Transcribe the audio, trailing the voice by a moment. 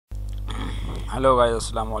Hello guys,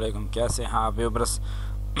 अस्सलाम वालेकुम। कैसे हैं आप व्यूअर्स?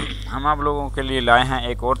 हम आप लोगों के लिए लाए हैं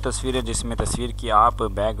एक और तस्वीर है, जिसमें तस्वीर की आप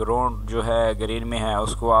बैकग्राउंड जो है ग्रीन में है,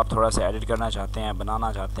 उसको आप थोड़ा सा एडिट करना चाहते हैं,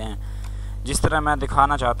 बनाना चाहते हैं। जिस तरह मैं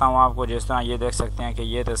दिखाना चाहता हूं आपको, जिस तरह ये देख सकते हैं कि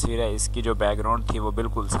ये तस्वीर है, इसकी जो बैकग्राउंड थी वो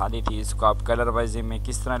बिल्कुल सादी थी। इसको आप कलर वाइज में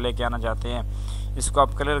किस तरह लेके आना चाहते हैं, इसको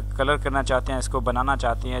आप कलर करना चाहते हैं, इसको बनाना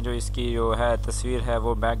चाहते हैं, जो इसकी जो है तस्वीर है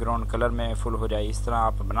वो बैकग्राउंड कलर में फुल हो जाए, इस तरह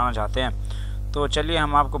आप बनाना चाहते हैं। तो चलिए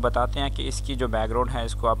हम आपको बताते हैं कि इसकी जो बैकग्राउंड है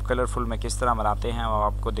इसको आप कलरफुल में किस तरह बनाते हैं और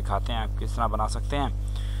आपको दिखाते हैं आप किस तरह बना सकते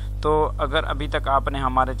हैं। तो अगर अभी तक आपने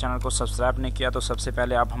हमारे चैनल को सब्सक्राइब नहीं किया तो सबसे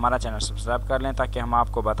पहले आप हमारा चैनल सब्सक्राइब कर लें, ताकि हम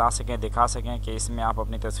आपको बता सकें, दिखा सकें कि इसमें आप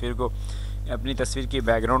अपनी तस्वीर की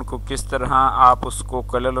बैकग्राउंड को किस तरह आप उसको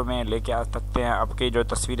कलर में लेके आ सकते हैं। आपकी जो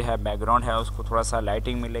तस्वीर है बैकग्राउंड है उसको थोड़ा सा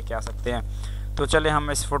लाइटिंग में लेके आ सकते हैं। तो चलिए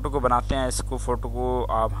हम इस फ़ोटो को बनाते हैं। फ़ोटो को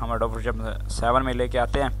आप हम एडोबी 7 में लेके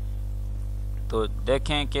आते हैं। तो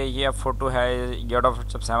देखें कि ये फ़ोटो है, ये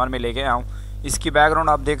एडोबी 7 में लेके आऊँ। इसकी बैकग्राउंड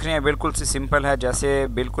आप देख रहे हैं बिल्कुल सी सिंपल है, जैसे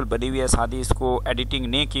बिल्कुल बनी हुई है सादी, इसको एडिटिंग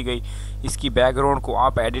नहीं की गई। इसकी बैकग्राउंड को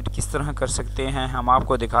आप एडिट किस तरह कर सकते हैं हम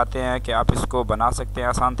आपको दिखाते हैं कि आप इसको बना सकते हैं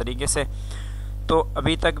आसान तरीके से। तो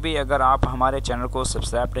अभी तक भी अगर आप हमारे चैनल को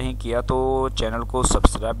सब्सक्राइब नहीं किया तो चैनल को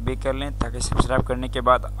सब्सक्राइब भी कर लें, ताकि सब्सक्राइब करने के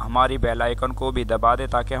बाद हमारी बेल आइकन को भी दबा दें,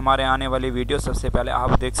 ताकि हमारे आने वाली वीडियो सबसे पहले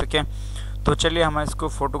आप देख सकें। तो चलिए हम इसको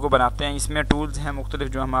फ़ोटो को बनाते हैं। इसमें टूल्स हैं मुख्तलिफ,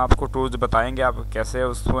 जो हम आपको टूल्स बताएंगे आप कैसे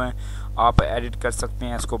उसमें आप एडिट कर सकते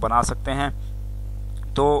हैं, इसको बना सकते हैं।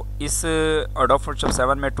 तो इस एडोबी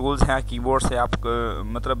 7 में टूल्स हैं, कीबोर्ड से आप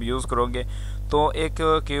मतलब यूज़ करोगे तो एक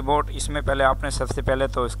कीबोर्ड इसमें पहले आपने सबसे पहले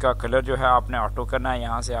तो इसका कलर जो है आपने ऑटो करना है।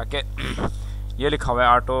 यहाँ से आके ये लिखा हुआ है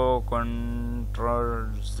ऑटो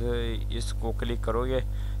कंट्रोल, इसको क्लिक करोगे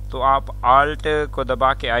तो आप आल्ट को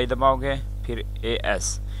दबा के आई दबाओगे, फिर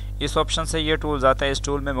AS, इस ऑप्शन से ये टूल्स आता है। इस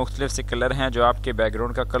टूल में मुख्तलिफ से कलर हैं, जो आपके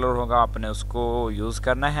बैकग्राउंड का कलर होगा आपने उसको यूज़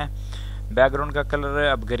करना है। बैकग्राउंड का कलर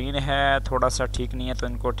अब ग्रीन है, थोड़ा सा ठीक नहीं है, तो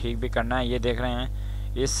इनको ठीक भी करना है। ये देख रहे हैं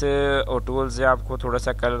इस टूल से आपको थोड़ा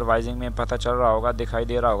सा कलर वाइजिंग में पता चल रहा होगा, दिखाई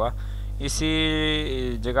दे रहा होगा।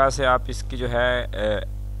 इसी जगह से आप इसकी जो है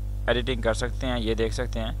एडिटिंग कर सकते हैं। ये देख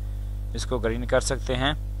सकते हैं, इसको ग्रीन कर सकते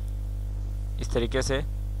हैं इस तरीके से।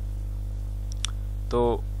 तो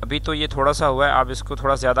अभी तो ये थोड़ा सा हुआ है, आप इसको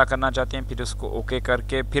थोड़ा ज़्यादा करना चाहते हैं, फिर इसको ओके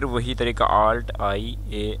करके फिर वही तरीका ALT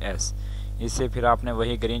IAS, इससे फिर आपने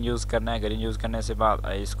वही ग्रीन यूज़ करना है। ग्रीन यूज़ करने से बाद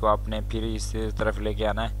इसको आपने फिर इस तरफ लेके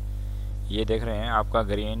आना है। ये देख रहे हैं आपका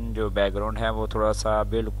ग्रीन जो बैकग्राउंड है वो थोड़ा सा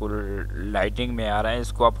बिल्कुल लाइटिंग में आ रहा है।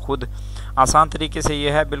 इसको आप खुद आसान तरीके से,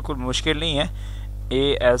 ये है बिल्कुल मुश्किल नहीं है,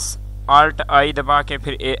 AS ALT I दबा के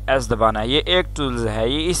फिर AS दबाना है। ये एक टूल्स है,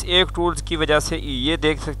 ये इस एक टूल्स की वजह से ये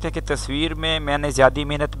देख सकते हैं कि तस्वीर में मैंने ज़्यादा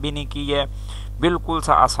मेहनत भी नहीं की है, बिल्कुल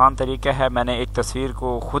सा आसान तरीका है। मैंने एक तस्वीर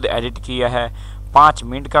को खुद एडिट किया है, 5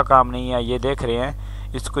 मिनट का काम नहीं है। ये देख रहे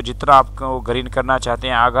हैं, इसको जितना आपको ग्रीन करना चाहते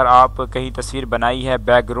हैं, अगर आप कहीं तस्वीर बनाई है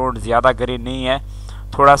बैकग्राउंड ज़्यादा ग्रीन नहीं है,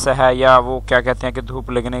 थोड़ा सा है, या वो क्या कहते हैं कि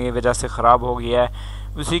धूप लगने की वजह से ख़राब हो गया है,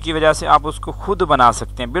 उसी की वजह से आप उसको खुद बना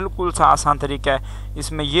सकते हैं। बिल्कुल सा आसान तरीका है।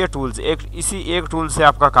 इसमें ये टूल्स इसी एक टूल से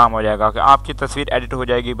आपका काम हो जाएगा कि आपकी तस्वीर एडिट हो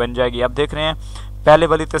जाएगी, बन जाएगी। अब देख रहे हैं पहले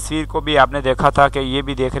वाली तस्वीर को भी आपने देखा था कि ये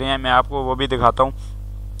भी देख रहे हैं, मैं आपको वो भी दिखाता हूँ।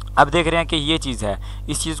 अब देख रहे हैं कि ये चीज़ है,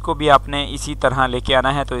 इस चीज़ को भी आपने इसी तरह लेके आना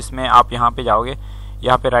है। तो इसमें आप यहाँ पे जाओगे,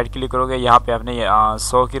 यहाँ पे राइट क्लिक करोगे, यहाँ पे आपने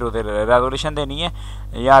 100 की रेजोल्यूशन देनी है,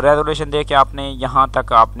 या रेजोल्यूशन दे के आपने यहाँ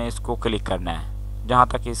तक आपने इसको क्लिक करना है, जहाँ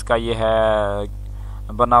तक इसका ये है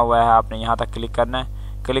बना हुआ है, आपने यहाँ तक क्लिक करना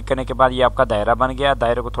है। क्लिक करने के बाद ये आपका दायरा बन गया,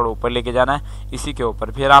 दायरे को थोड़ा ऊपर लेके जाना है, इसी के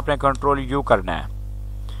ऊपर फिर आपने कंट्रोल U करना है।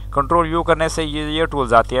 कंट्रोल U करने से ये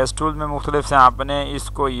टूल्स आती है। इस टूल में मुख्तलिफ से आपने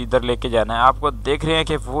इसको इधर लेके जाना है। आपको देख रहे हैं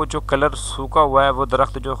कि वो जो कलर सूखा हुआ है, वो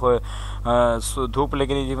दरख्त जो धूप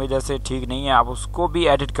लगने की वजह से ठीक नहीं है, आप उसको भी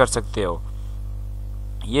एडिट कर सकते हो।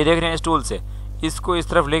 ये देख रहे हैं इस टूल से इसको इस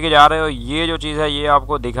तरफ लेके जा रहे हो। ये जो चीज़ है ये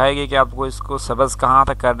आपको दिखाएगी कि आपको इसको सब्ज़ कहाँ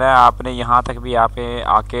तक करना है। आपने यहाँ तक भी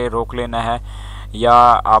आके रोक लेना है, या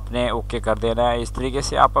आपने ओके कर देना है। इस तरीके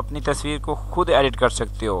से आप अपनी तस्वीर को खुद एडिट कर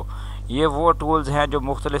सकते हो। ये वो टूल्स हैं जो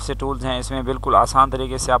मुख्तलिफ से टूल्स हैं, इसमें बिल्कुल आसान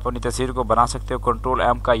तरीके से आप अपनी तस्वीर को बना सकते हो। कंट्रोल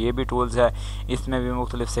M का ये भी टूल्स है, इसमें भी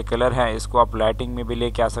मुख्तलिफ से कलर हैं, इसको आप लाइटिंग में भी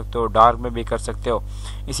लेके आ सकते हो, डार्क में भी कर सकते हो।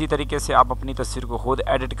 इसी तरीके से आप अपनी तस्वीर को खुद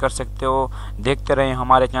एडिट कर सकते हो। देखते रहें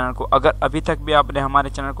हमारे चैनल को। अगर अभी तक भी आपने हमारे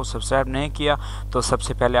चैनल को सब्सक्राइब नहीं किया तो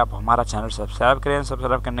सबसे पहले आप हमारा चैनल सब्सक्राइब करें।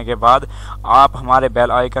 सब्सक्राइब करने के बाद आप हमारे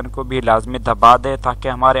बेल आइकन को भी लाजमी दबा दें, ताकि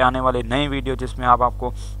हमारे आने वाली नई वीडियो जिसमें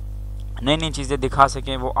आपको नई नई चीज़ें दिखा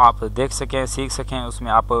सकें, वो आप देख सकें, सीख सकें, उसमें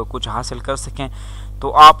आप कुछ हासिल कर सकें। तो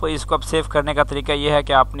आप इसको अब सेव करने का तरीका ये है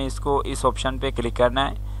कि आपने इसको इस ऑप्शन पे क्लिक करना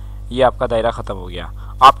है। ये आपका दायरा ख़त्म हो गया।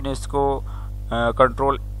 आपने इसको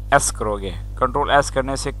कंट्रोल एस करोगे। कंट्रोल एस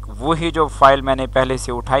करने से वही जो फाइल मैंने पहले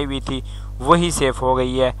से उठाई हुई थी वही सेव हो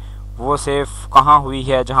गई है। वो सेव कहाँ हुई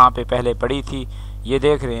है? जहाँ पे पहले पड़ी थी। ये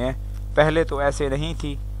देख रहे हैं, पहले तो ऐसे नहीं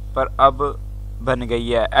थी पर अब बन गई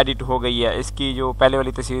है, एडिट हो गई है। इसकी जो पहले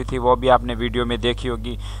वाली तस्वीर थी वो भी आपने वीडियो में देखी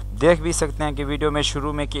होगी, देख भी सकते हैं कि वीडियो में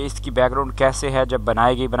शुरू में कि इसकी बैकग्राउंड कैसे है जब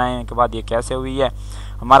बनाएगी, बनाने के बाद ये कैसे हुई है।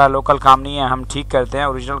 हमारा लोकल काम नहीं है, हम ठीक करते हैं,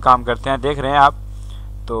 ओरिजिनल काम करते हैं। देख रहे हैं आप।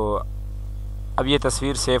 तो अब ये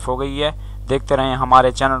तस्वीर सेव हो गई है। देखते रहें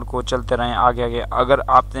हमारे चैनल को, चलते रहें आगे आगे। अगर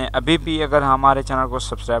आपने अभी भी अगर हमारे चैनल को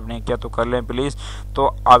सब्सक्राइब नहीं किया तो कर लें प्लीज़। तो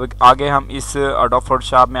अब आगे हम इस एडोब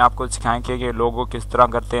फोटोशॉप में आपको सिखाएंगे कि लोगो किस तरह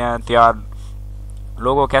करते हैं तैयार,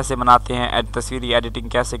 लोगो कैसे बनाते हैं, तस्वीरी एडिटिंग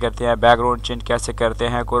कैसे करते हैं, बैकग्राउंड चेंज कैसे करते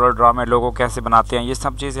हैं, कोरल ड्रा में लोगो कैसे बनाते हैं। ये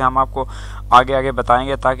सब चीज़ें हम आपको आगे आगे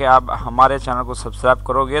बताएंगे, ताकि आप हमारे चैनल को सब्सक्राइब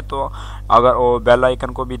करोगे तो अगर वो बेल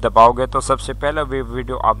आइकन को भी दबाओगे तो सबसे पहले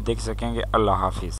वीडियो आप देख सकेंगे। अल्लाह हाफिज़।